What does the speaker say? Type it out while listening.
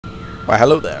Why,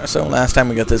 hello there. So last time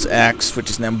we got this axe, which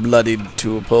is now bloodied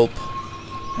to a pulp.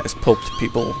 Has pulped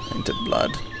people into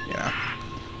blood. You know,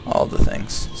 all the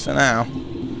things. So now,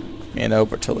 me and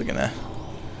Ope are totally gonna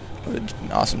have an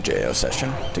awesome JO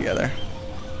session together.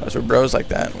 Because we're bros like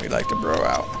that, and we like to bro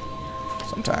out.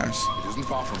 Sometimes. It isn't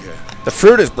far from here. The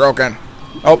fruit is broken!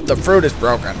 Oh, the fruit is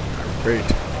broken. I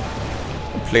repeat.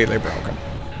 Completely broken.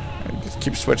 It just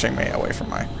keeps switching me away from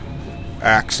my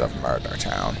axe of Murder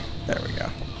Town. There we go.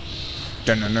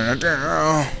 This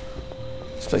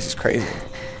place is crazy.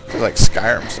 There's like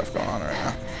Skyrim stuff going on right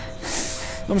now.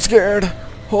 I'm scared.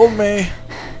 Hold me.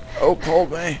 Oh,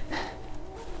 hold me.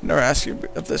 Never asked you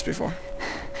of this before.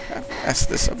 I've asked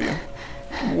this of you.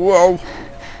 Whoa.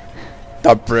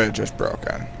 The bridge is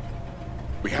broken.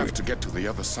 We have to get to the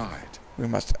other side. We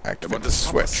must activate the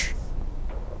switch.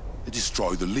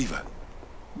 Destroy the lever.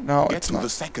 No, Get it's to not. the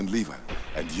second lever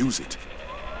and use it.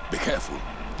 Be careful.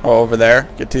 Oh, over there.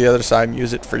 Get to the other side and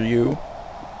use it for you.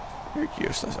 You're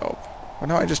useless, Ope. Why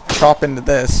don't I just chop into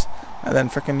this and then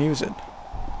frickin' use it?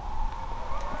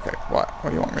 Okay, what? What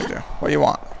do you want me to do? What do you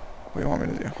want? What do you want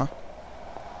me to do, huh?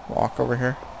 Walk over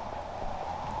here?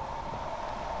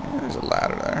 Yeah, there's a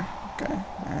ladder there. Okay.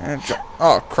 And jump.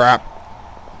 Oh, crap.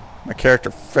 My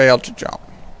character failed to jump.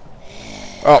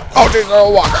 Oh, jeez, oh,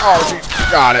 walk. Oh,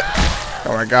 jeez, got it.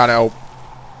 Oh, I got it. Oh.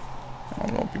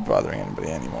 I won't be bothering anybody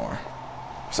anymore.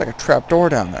 There's like a trap door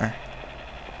down there.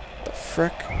 The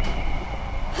frick?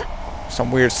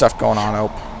 Some weird stuff going on,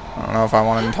 Ope. I don't know if I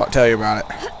want to tell you about it.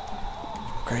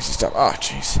 Crazy stuff. Oh,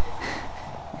 jeez.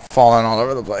 I'm falling all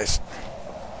over the place.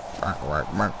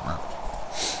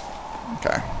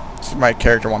 Okay. So my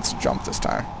character wants to jump this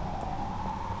time.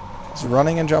 Is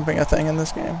running and jumping a thing in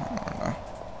this game? I don't know.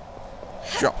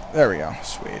 Jump. There we go.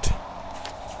 Sweet.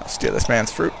 I'll steal this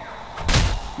man's fruit.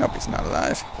 Nope, he's not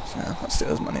alive. So yeah, I'll steal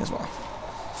his money as well.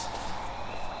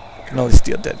 I can only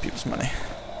steal dead people's money.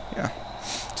 Yeah.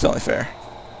 It's only fair.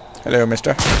 Hello,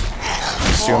 mister. I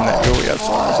assume that Julia is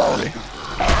already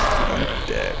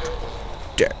dead.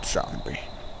 Dead zombie.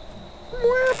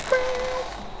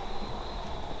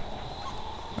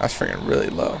 That's freaking really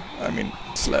low. I mean,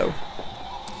 slow.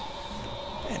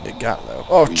 And it got low.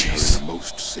 Oh, jeez. The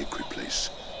most sacred place.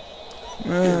 In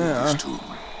this tomb,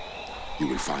 you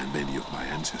will find many of my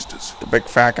ancestors. The big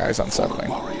fat guy's unsettling.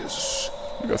 Warriors.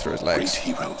 Go through his Great legs.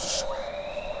 heroes.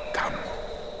 Come.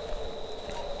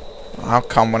 I'll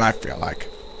come when I feel like.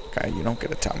 Okay, you don't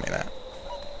get to tell me that.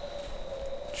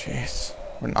 Jeez.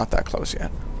 We're not that close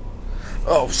yet.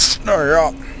 Oh, hurry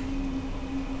up.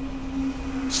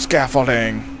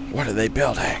 Scaffolding. What are they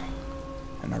building?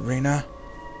 An arena?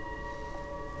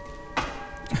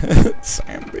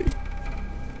 Zombie.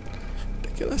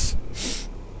 Ridiculous.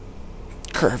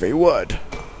 Curvy wood.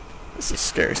 This is the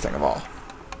scariest thing of all.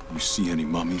 You see any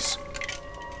mummies?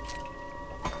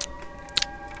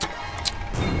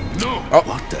 No! Oh,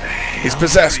 What the hell? he's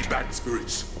possessed. Bad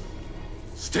spirits.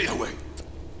 Stay away.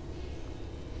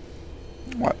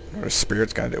 What are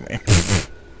spirits gonna do me?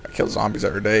 I kill zombies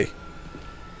every day.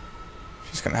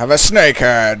 She's gonna have a snake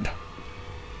head.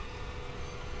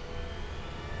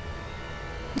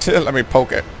 Let me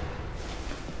poke it.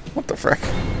 What the frick?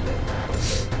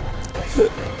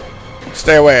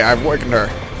 Stay away, I've awakened her.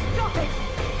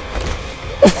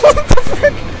 What the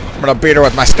frick? I'm gonna beat her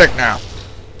with my stick now.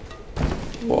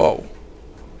 Whoa.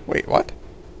 Wait, what?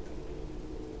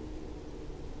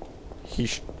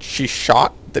 She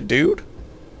shot the dude?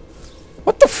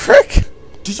 What the frick?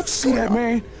 Did you see that,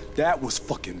 man? That was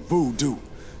fucking voodoo.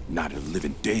 Not a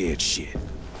living dead shit.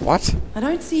 What? I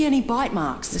don't see any bite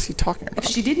marks. What is he talking about?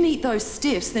 If she didn't eat those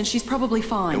stiffs, then she's probably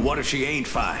fine. And what if she ain't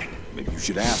fine? Maybe you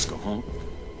should ask her, huh?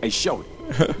 Hey, show it.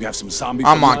 You have some zombie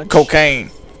I'm for on lunch?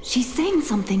 cocaine. She's saying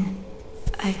something.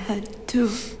 I had to.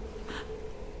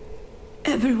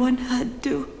 Everyone had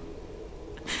to.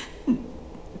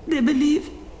 They believe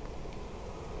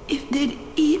if they'd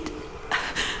eat,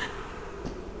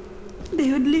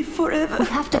 they would live forever. We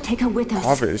have to take her with us.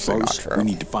 Obviously not First, we true.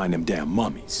 need to find them damn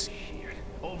mummies.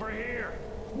 Over here.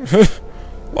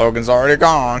 Logan's already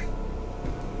gone.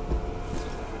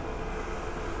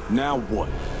 Now what?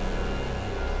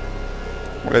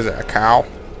 What is it, a cow?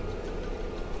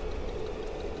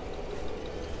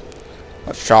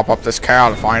 Let's chop up this cow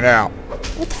to find out.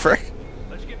 What the frick?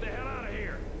 Let's get the hell out of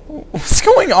here. What's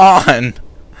going on?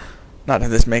 None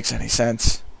of this makes any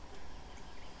sense.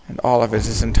 And all of it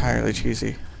is entirely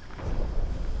cheesy.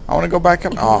 I want to go back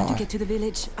up. If we want to Oh, get to the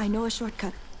village, I know a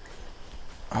shortcut.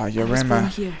 you're I was in born my...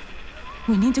 here.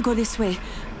 We need to go this way.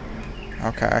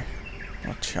 Okay.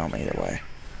 Well, show me the way.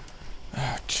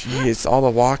 Oh, jeez. All the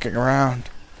walking around.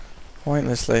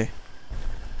 Pointlessly.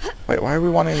 Wait, why are we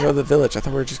wanting to go to the village? I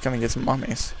thought we were just gonna get some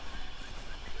mummies.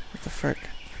 What the frick?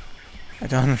 I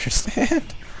don't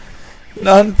understand.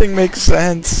 Nothing makes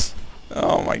sense.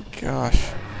 Oh my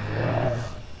gosh.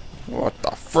 What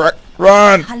the frick?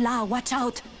 Run! Allah, watch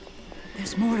out!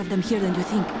 There's more of them here than you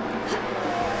think.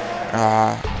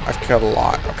 I've killed a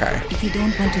lot. Okay. If you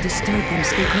don't want to disturb them,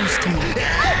 stay close to me.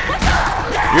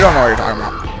 You don't know what you're talking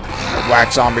about. I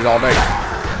whack zombies all day.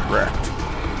 Wrecked.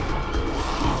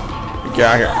 Get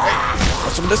out of here. Hey,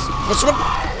 what's some of this? What's some of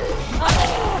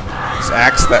this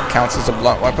axe that counts as a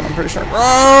blunt weapon, I'm pretty sure.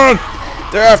 Run!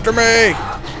 They're after me!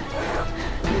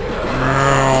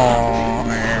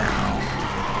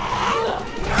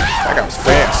 That guy was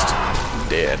fast.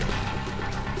 Dead.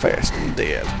 Fast and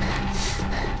dead.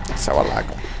 That's how I like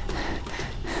them.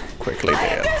 Quickly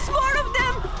dead. There's more of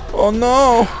them! Oh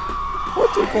no! What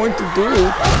are they going to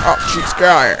do? Oh, jeez, get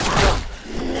out of here.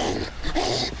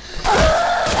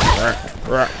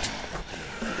 Wrecked.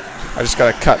 I just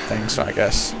gotta cut things, so I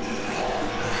guess.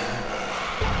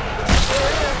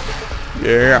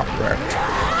 Yeah, wrecked.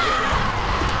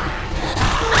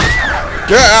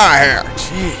 Get out of here!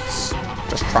 Jeez.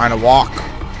 Just trying to walk.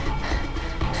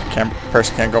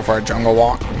 Person can't go for a jungle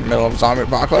walk in the middle of a zombie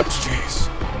apocalypse? Jeez.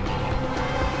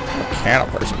 What can a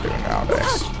person do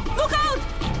nowadays? Look out!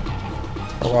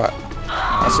 For what?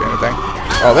 I don't see anything.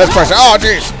 Oh, this person. Oh,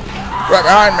 jeez. Right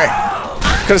behind me.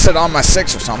 Could have said on my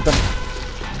 6 or something.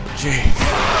 Jeez.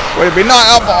 Would it be not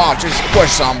helpful? Oh, jeez.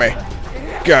 Bush zombie.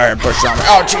 Get out here, bush zombie.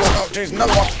 Oh, jeez. Oh, jeez.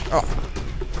 Another one. Oh.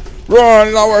 Run.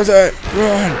 It's not worth it.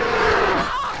 Run.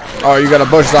 Oh, you got a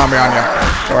bush zombie on you.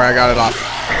 Sorry, I got it off.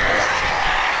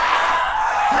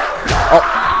 Oh.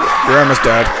 Your arm is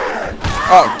dead.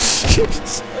 Oh,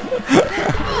 jeez. I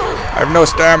have no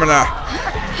stamina.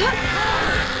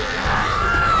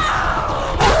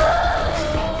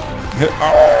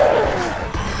 Oh.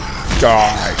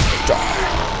 Die.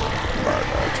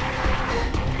 Murdered.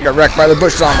 You got wrecked by the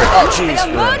bush zombie. Oh, jeez.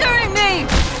 They're murdering me!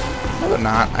 No, they're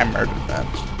not. I murdered them.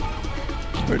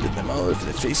 Murdered them all over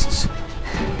the faces.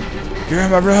 Here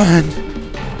am I, run!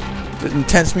 The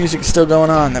intense music is still going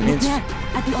on. That means... There,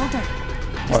 at the altar.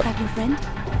 What? Is that your friend?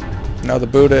 No, the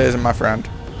Buddha isn't my friend.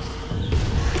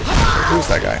 Who's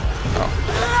that guy? Oh.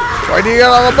 Why do you get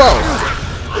on the boat?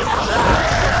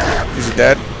 Is he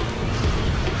dead?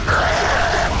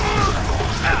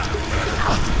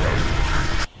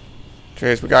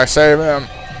 Jeez, we gotta save him. I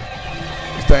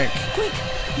think. Quick!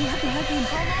 You have to help him.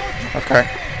 Okay.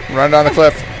 Run down the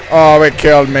cliff. Oh, it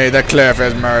killed me. The cliff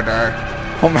is murder.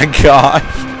 Oh my gosh.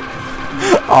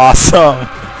 Awesome.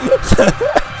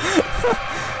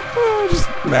 Oh, just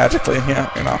magically, yeah,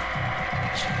 you know.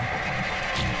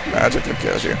 Magically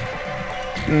kills you.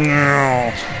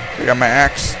 No. You got my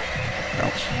axe? No, I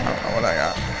don't know what I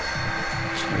got.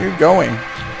 Where are you going?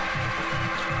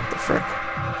 What the frick?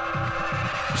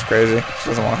 She's crazy. She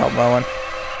doesn't want to help Moen.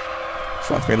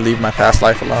 She wants me to leave my past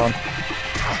life alone.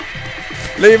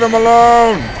 Leave him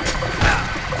alone!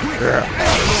 Yeah.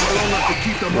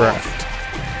 Right.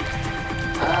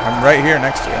 I'm right here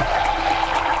next to you.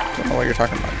 Don't know what you're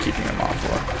talking about, keeping him off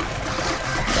for.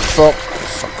 Oh,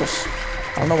 suckers.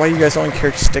 I don't know why you guys only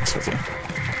carry sticks with you.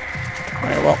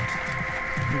 Alright, well,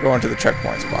 I'm going to the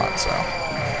checkpoint spot, so.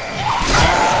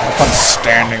 Have fun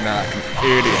standing there like an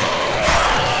idiot.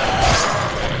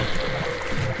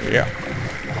 Yeah.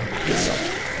 Get some.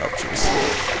 Oh, jeez.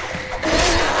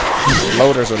 These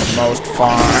loaders are the most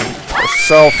fun. They're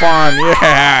so fun,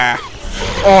 yeah!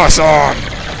 Awesome!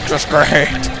 Just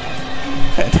great!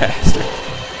 Fantastic.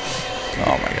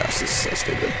 Oh my gosh, this is so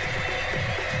stupid.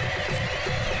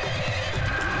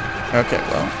 Okay,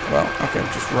 well, okay,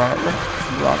 just run over.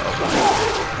 Run over.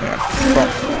 Yeah.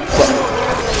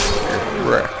 You're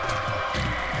wrecked.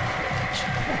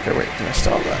 Okay, wait, can I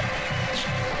stop that?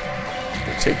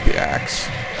 Okay, take the axe.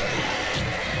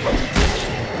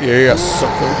 Yeah,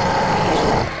 sucker.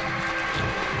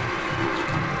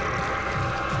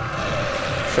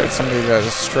 Should have somebody to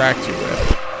distract you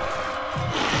with.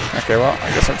 Okay, well, I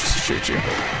guess I'll just shoot you.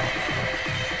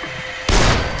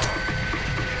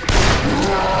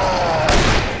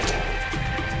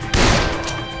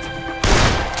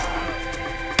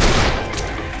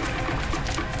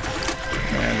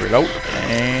 And reload.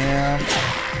 And...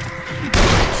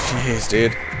 jeez,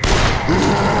 dude.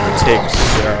 It takes so...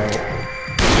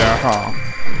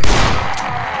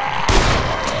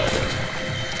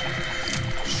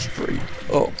 straight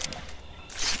up.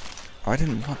 Oh, I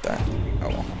didn't want that. Oh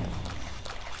well.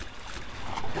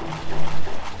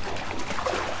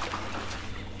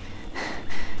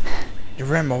 You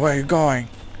ran where are you going?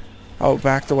 Oh,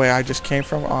 back the way I just came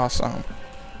from? Awesome.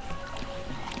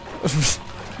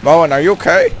 Moen, are you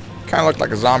okay? kind of look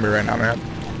like a zombie right now, man.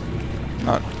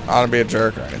 Not ought to be a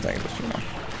jerk or anything, but you know,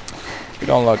 you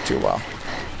don't look too well.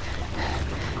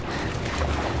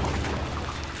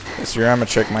 This Yurama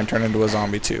chick might turn into a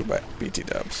zombie too, but BT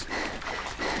dubs.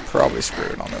 Probably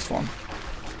screwed on this one.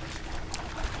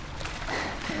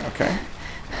 Okay.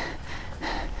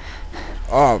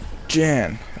 Oh,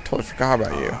 Jen. I totally forgot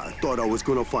about you. I thought I was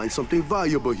gonna find something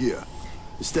valuable here.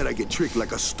 Instead, I get tricked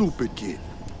like a stupid kid.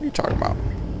 What are you talking about?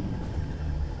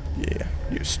 Yeah,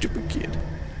 you stupid kid.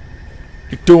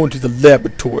 You're going to the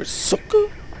laboratory, sucker.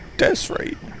 That's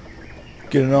right.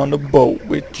 Getting on the boat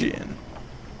with Jen.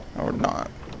 Or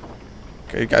not.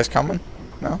 Okay, you guys coming?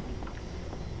 No?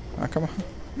 Not coming?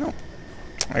 No.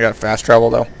 I gotta fast travel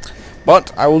though.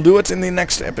 But I will do it in the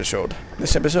next episode.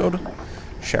 This episode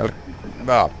shall...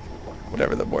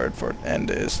 whatever the word for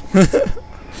end is.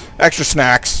 Extra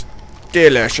snacks.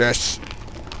 Delicious.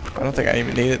 I don't think I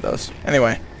even needed those.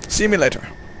 Anyway, see me later.